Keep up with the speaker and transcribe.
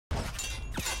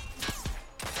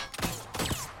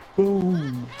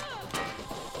Boom.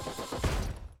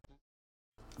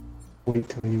 Wait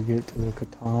till you get to the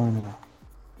katana.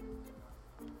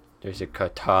 There's a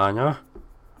katana?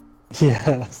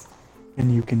 Yes.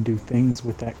 And you can do things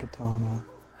with that katana.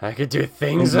 I could do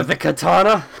things with the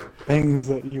katana? Things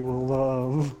that you will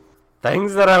love.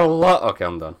 Things that I will love. Okay,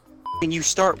 I'm done. And you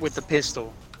start with the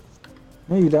pistol.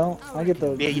 No, you don't. I get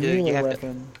the Yeah, you do. melee You have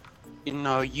weapon. to.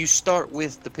 No, you start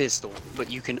with the pistol, but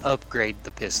you can upgrade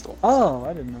the pistol. Oh,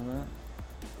 I didn't know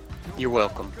that. You're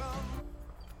welcome.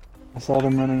 I saw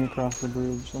them running across the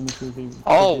bridge. Let me see if he.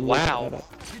 Oh, if he looked wow. that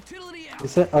up. He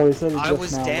said. Oh, he said he just I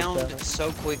was now down looked at it.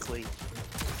 so quickly.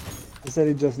 He said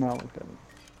he just now looked at it.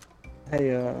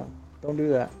 Hey, don't do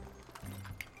that.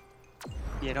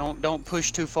 Yeah, don't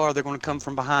push too far. They're going to come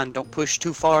from behind. Don't push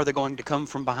too far. They're going to come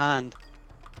from behind.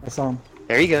 I saw him.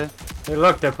 There you go. Hey,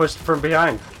 look, they pushed from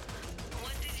behind.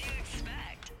 What did you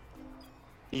expect?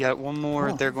 You got one more.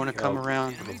 Oh. They're going to come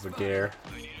around. Over there.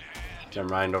 Jump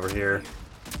right over here.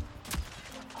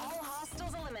 All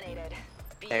hostiles eliminated.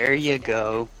 There you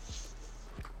go.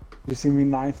 You see me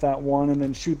knife that one and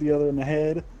then shoot the other in the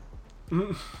head?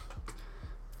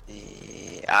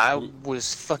 I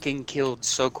was fucking killed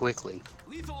so quickly.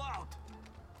 Lethal out.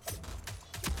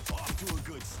 Off to a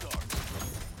good start.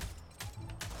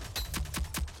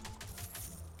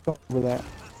 Over that.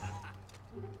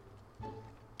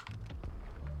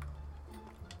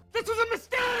 This was a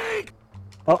mistake.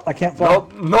 Oh, I can't fall.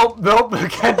 Nope. I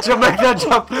can't jump, make that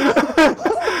jump.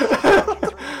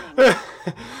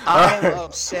 I am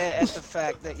upset at the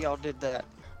fact that y'all did that.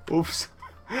 Oops.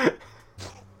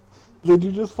 Did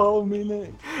you just follow me,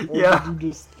 Nick? Or Yeah, did you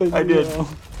just think I did.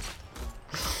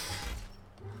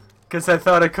 Guess I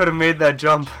thought I could have made that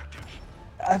jump.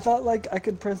 I thought like I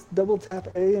could press double tap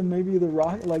A and maybe the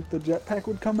rocket, like the jetpack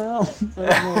would come out. I don't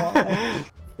know why.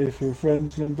 If your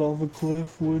friend jumped off a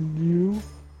cliff, wouldn't you?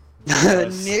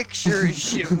 Nick sure as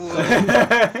shit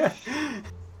would.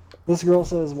 This girl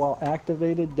says while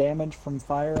activated, damage from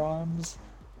firearms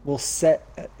will set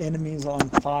enemies on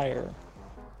fire.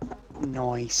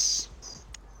 Nice.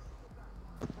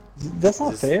 That's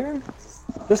not fair.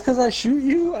 Just because I shoot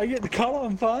you, I get caught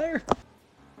on fire?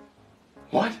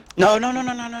 What? No.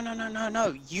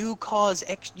 You cause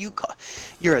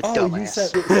you're a Oh, dumbass. you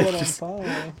set it on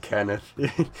fire. Kenneth.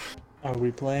 Are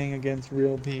we playing against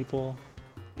real people?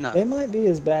 No, They might be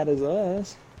as bad as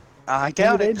us. I Maybe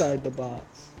doubt they it. died to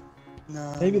bots.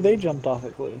 No. Maybe they jumped off a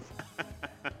cliff.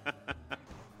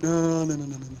 No.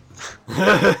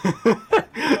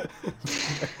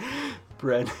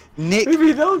 Bread. Nick,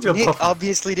 Maybe they'll jump Nick off.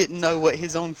 obviously didn't know what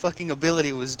his own fucking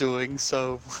ability was doing,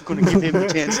 so we're gonna give him a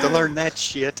chance to learn that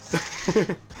shit.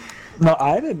 No,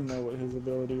 I didn't know what his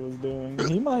ability was doing.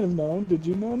 He might have known. Did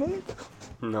you know, Nick?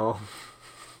 No.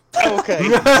 Okay.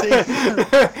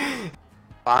 See?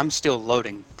 I'm still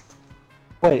loading.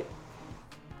 Wait,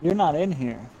 you're not in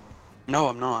here. No,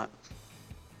 I'm not.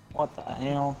 What the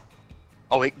hell?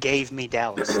 Oh, it gave me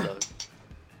Dallas though.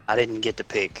 I didn't get to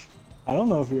pick. I don't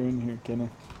know if you're in here, Kenny.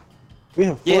 We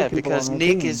have 4 Yeah, people because on our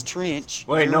Nick team. is Trench.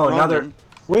 Wait, you're no, another. Roman.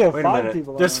 We have Wait a 5 minute.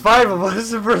 people. There's on our 5 of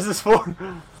us versus 4.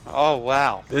 Oh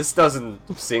wow. This doesn't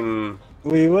seem.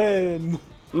 team. We win.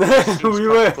 We Perfectly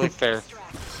win. fair.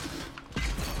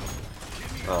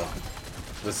 Oh,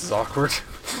 this is awkward.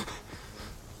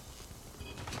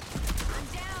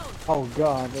 Oh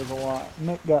god, there's a lot.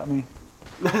 Nick got me.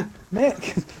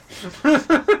 Nick!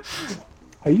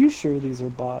 Are you sure these are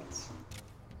bots?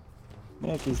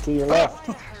 Nick, he's to your left.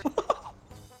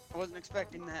 I wasn't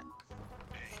expecting that.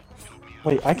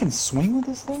 Wait, I can swing with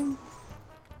this thing?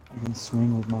 I can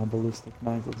swing with my ballistic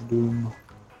knife of doom.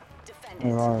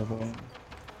 Where are they?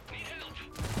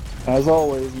 As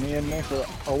always, me and Nick are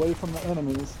away from the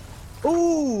enemies.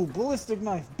 Ooh, ballistic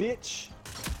knife, bitch!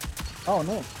 Oh,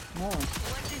 Nick, no.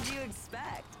 What did you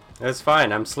expect? It's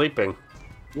fine, I'm sleeping.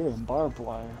 You're in barbed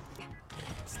wire.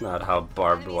 It's not how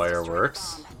barbed wire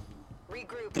works.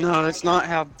 Regroup. No, that's not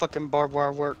how fucking barbed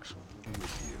wire works.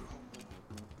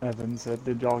 Evan said,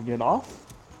 did y'all get off?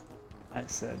 I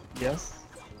said, yes.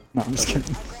 No, I'm just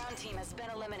kidding. Our ground team has been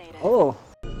eliminated. Oh,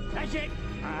 That's it.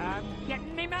 I'm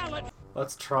getting me mallet.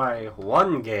 Let's try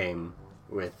one game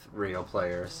with real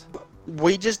players.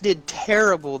 We just did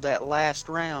terrible that last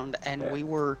round, and we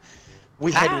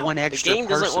had one extra The game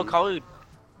doesn't person. look hard.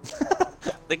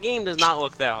 The game does not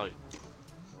look that hard.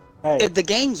 hey, The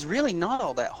game's really not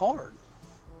all that hard.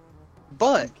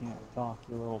 But you can't talk,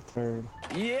 you little turd.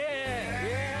 Yeah.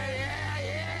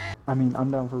 I mean,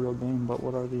 I'm down for real game, but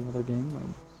what are the other game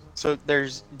modes? so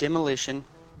there's demolition.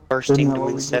 First Isn't team that to what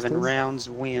win we just 7 did? rounds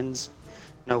wins.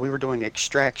 No, we were doing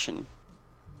extraction.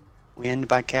 Win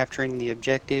by capturing the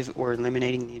objective or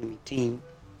eliminating the enemy team.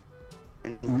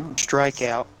 and strike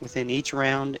out within each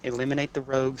round. Eliminate the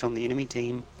rogues on the enemy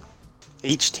team.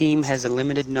 Each team has a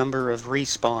limited number of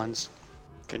respawns.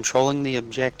 Controlling the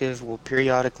objective will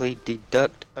periodically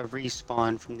deduct a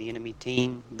respawn from the enemy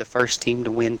team. The first team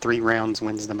to win 3 rounds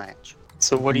wins the match.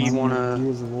 So what do you want to...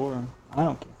 Gears of War. I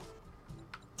don't care.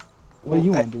 What do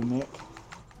you want to do, Nick?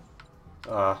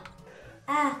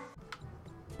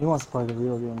 He wants to play the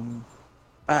real game.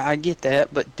 I get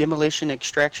that, but demolition,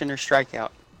 extraction, or strikeout?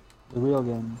 The real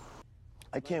game.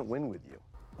 I can't win with you.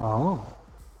 Oh.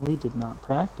 We did not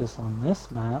practice on this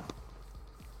map.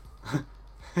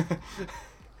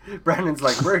 Brandon's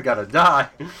like, we're gonna die.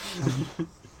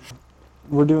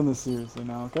 We're doing this seriously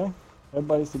now, okay?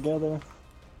 Everybody's together.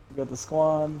 We got the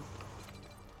squad.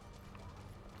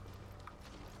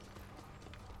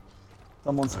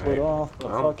 Someone split off, but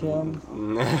fuck him.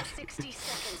 60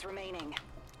 seconds remaining.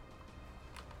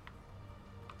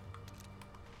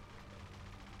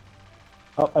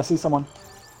 Oh, I see someone.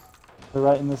 They're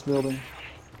right in this building.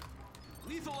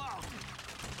 Lethal out.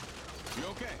 You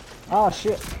okay? Ah,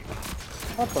 shit.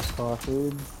 What the fuck,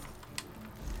 dude?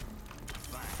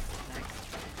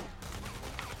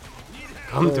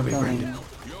 Come to me, They're Brandon. coming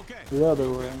You okay? the other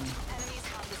way. Enemies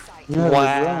have the site. You have Wow.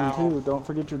 your drone too. Don't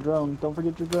forget your drone. Don't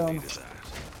forget your drone.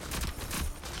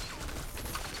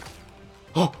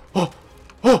 Oh, oh,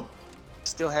 oh.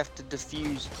 Still have to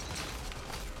defuse.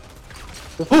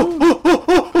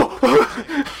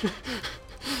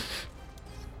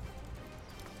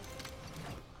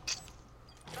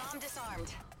 Bomb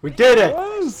disarmed. We did it!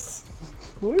 Yes!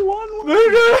 We won one! We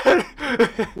did it!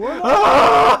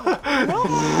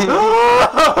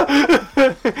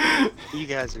 You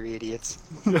guys are idiots.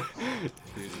 This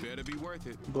better be worth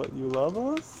it. But you love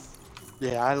us?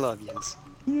 Yeah, I love yous.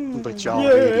 Yeah. But y'all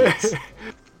are idiots.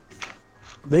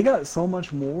 They got so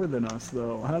much more than us,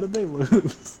 though. How did they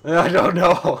lose? I don't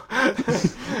know.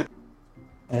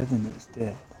 Evan is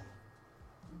dead.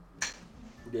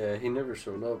 Yeah, he never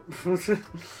showed up.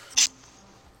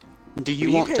 Do you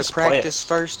You want guys to play practice it.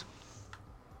 first?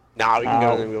 Nah, we can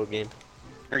go Ow. in the real game.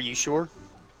 Are you sure?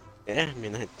 Yeah, I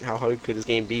mean, how hard could this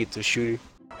game be? It's a shooter.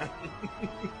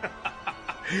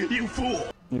 You fool!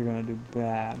 You're gonna do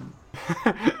bad.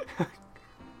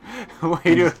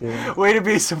 way to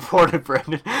be supportive,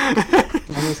 Brandon. I'm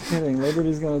just kidding.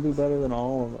 Liberty's gonna do better than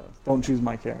all of us. Don't choose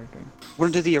my character. We're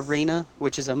into the arena,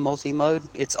 which is a multi-mode.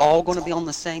 It's all going to be on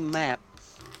the same map,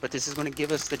 but this is going to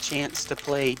give us the chance to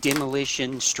play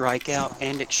demolition, strikeout,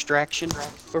 and extraction.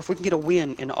 Or if we can get a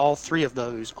win in all 3 of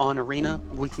those on arena,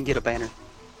 we can get a banner.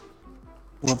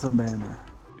 What's a banner?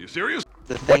 You serious?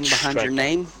 The thing Which behind your strike?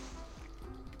 name.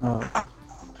 Oh.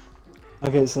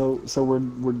 Okay, so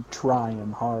we're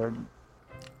trying hard,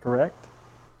 correct?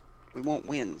 We want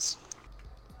wins.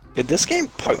 Did this game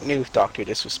point me with Dr.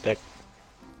 Disrespect?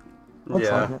 Looks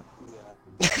Yeah. like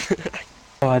it.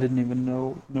 Oh, I didn't even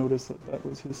notice that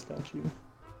was his statue.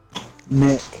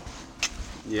 Nick,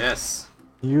 Yes.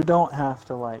 you don't have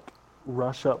to like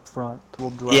rush up front. We'll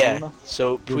drone. Yeah,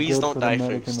 so You're please good don't for the die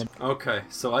medic first. and Okay,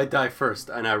 so I die first,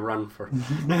 and I run first.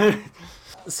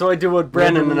 So I do what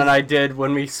Brandon and I did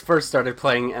when we first started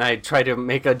playing, and I try to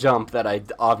make a jump that I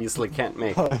obviously can't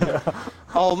make.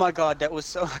 Oh my god, that was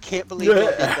so... I can't believe you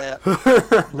did that.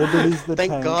 Liberty's the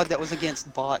Thank tank. god that was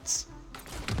against bots.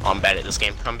 I'm bad at this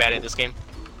game. I'm bad at this game.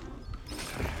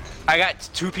 I got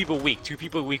 2 people weak. 2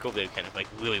 people weak over there, kind of like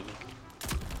really weak.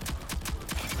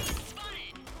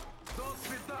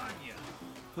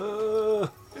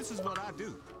 This is what I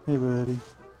do. Hey, buddy.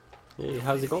 Hey,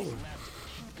 how's it going?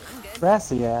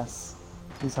 Brassy ass.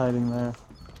 He's hiding there.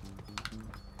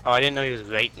 Oh, I didn't know he was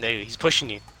right there. He's pushing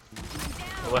you.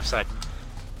 The left side.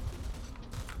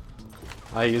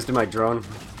 I used my drone.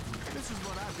 This is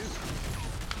what I do.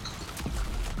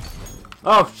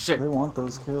 Oh shit! They want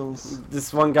those kills.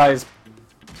 This one guy is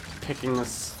picking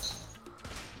us.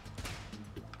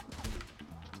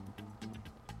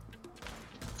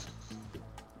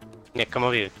 Nick, come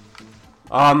over here.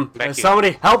 Back here.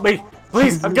 Somebody help me,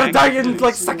 please! I'm gonna die in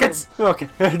like seconds. Okay.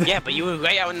 Yeah, but you were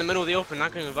right out in the middle of the open.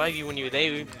 Not gonna revive you when you were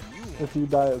there. If you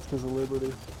die, it's because of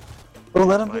Liberty. Oh,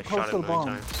 let him Well, I get close shot to the him 9 bomb.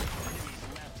 times.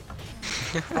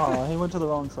 Oh, he went to the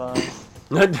wrong side.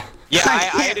 Yeah,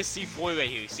 I had a C4 right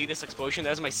here. See this explosion?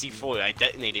 That was my C4. I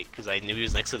detonated it because I knew he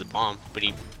was next to the bomb, but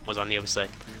he was on the other side.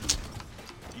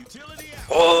 Utility out.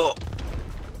 Oh!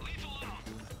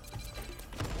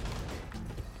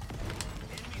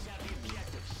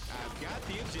 I've got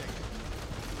the objective.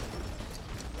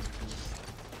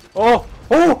 Oh,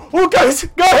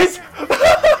 guys!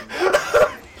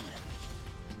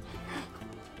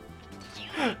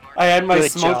 I had my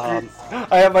Good smoke. job.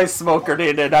 I had my smoke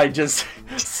grenade and I just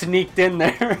sneaked in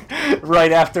there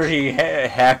right after he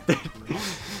hacked it.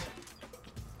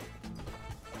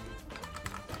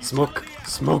 Smoke,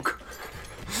 smoke.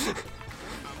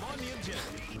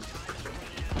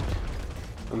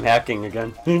 I'm hacking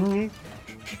again. Good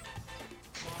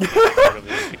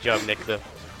job, Nick, though.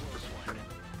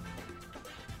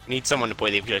 Need someone to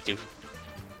play the objective.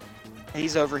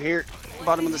 He's over here,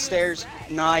 bottom of the stairs.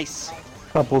 Nice.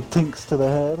 Couple tinks to the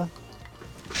head.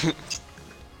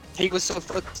 He was so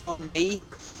focused on me.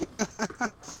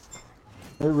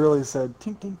 It really said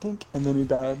tink tink tink, and then he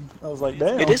died. I was like,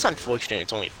 damn. It is unfortunate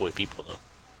it's only 4 people, though.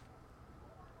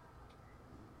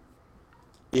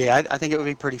 Yeah, I think it would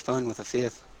be pretty fun with a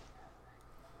 5th.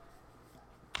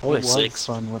 Only It was 6.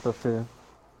 fun with a 5th.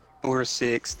 Or a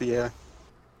 6th, yeah.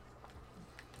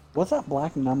 What's that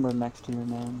black number next to your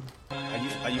name?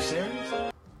 Are you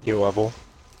serious? Your level.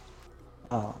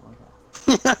 Oh,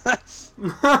 okay.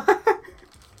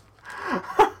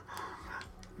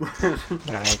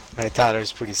 I thought it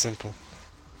was pretty simple.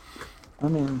 I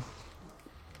mean,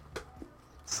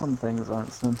 some things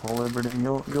aren't simple, Liberty.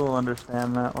 You'll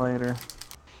understand that later.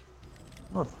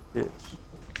 What a bitch.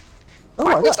 Oh,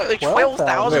 Why I was got that like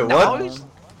 $12,000. $12,000?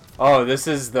 Oh, this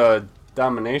is the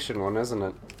domination one, isn't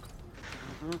it?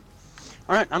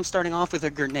 Alright, I'm starting off with a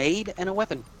grenade and a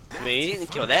weapon. I mean, he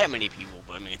didn't kill that many people,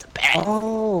 but I mean, it's a bat.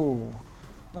 Oh,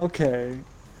 okay.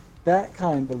 That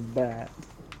kind of bat.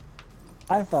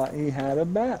 I thought he had a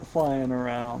bat flying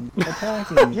around,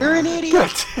 attacking. You're an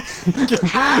idiot!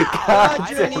 God,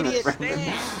 you're an idiot!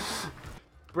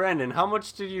 Brandon, how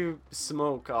much did you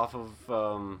smoke off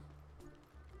of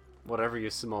whatever you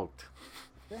smoked?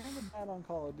 They have a bat on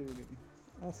Call of Duty.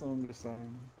 That's what I'm just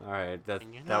saying. All right, that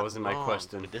And you're that not wasn't my wrong,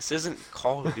 question. but this isn't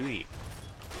Call of Duty.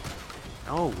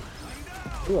 No.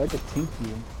 Ooh, I could tink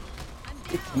you.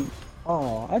 Good tink.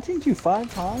 Oh, I tinked you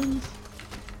 5 times?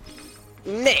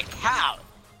 Nick, how?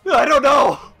 I don't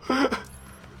know.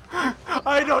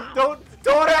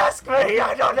 Don't ask me.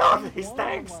 I don't know these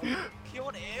things.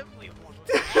 Killed everyone.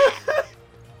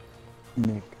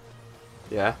 Nick,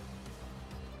 Yeah.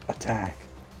 attack.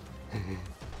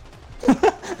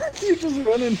 You just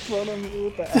run in front of me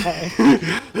with the axe.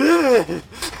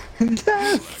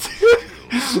 Yes!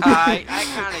 I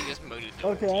kind of just moved it.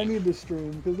 Okay, I need to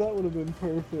stream, because that would have been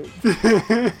perfect.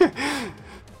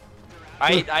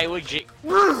 I legit.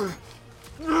 I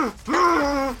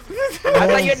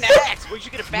thought you had an axe. Where'd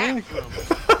you get a bat from?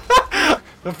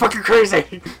 I'm fucking crazy.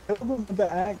 Killed him with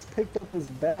the axe, picked up his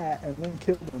bat, and then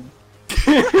killed him.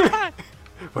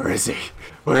 Where is he?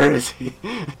 Where is he?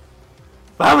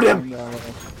 Found him.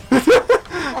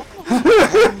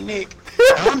 Nick,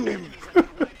 found him.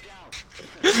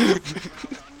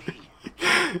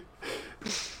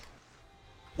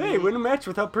 Hey, win a match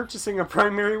without purchasing a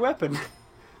primary weapon.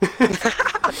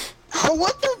 Oh,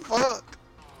 what the fuck?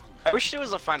 I wish there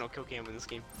was a final kill cam in this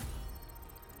game.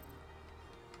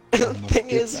 The thing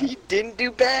is, he didn't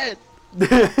do bad.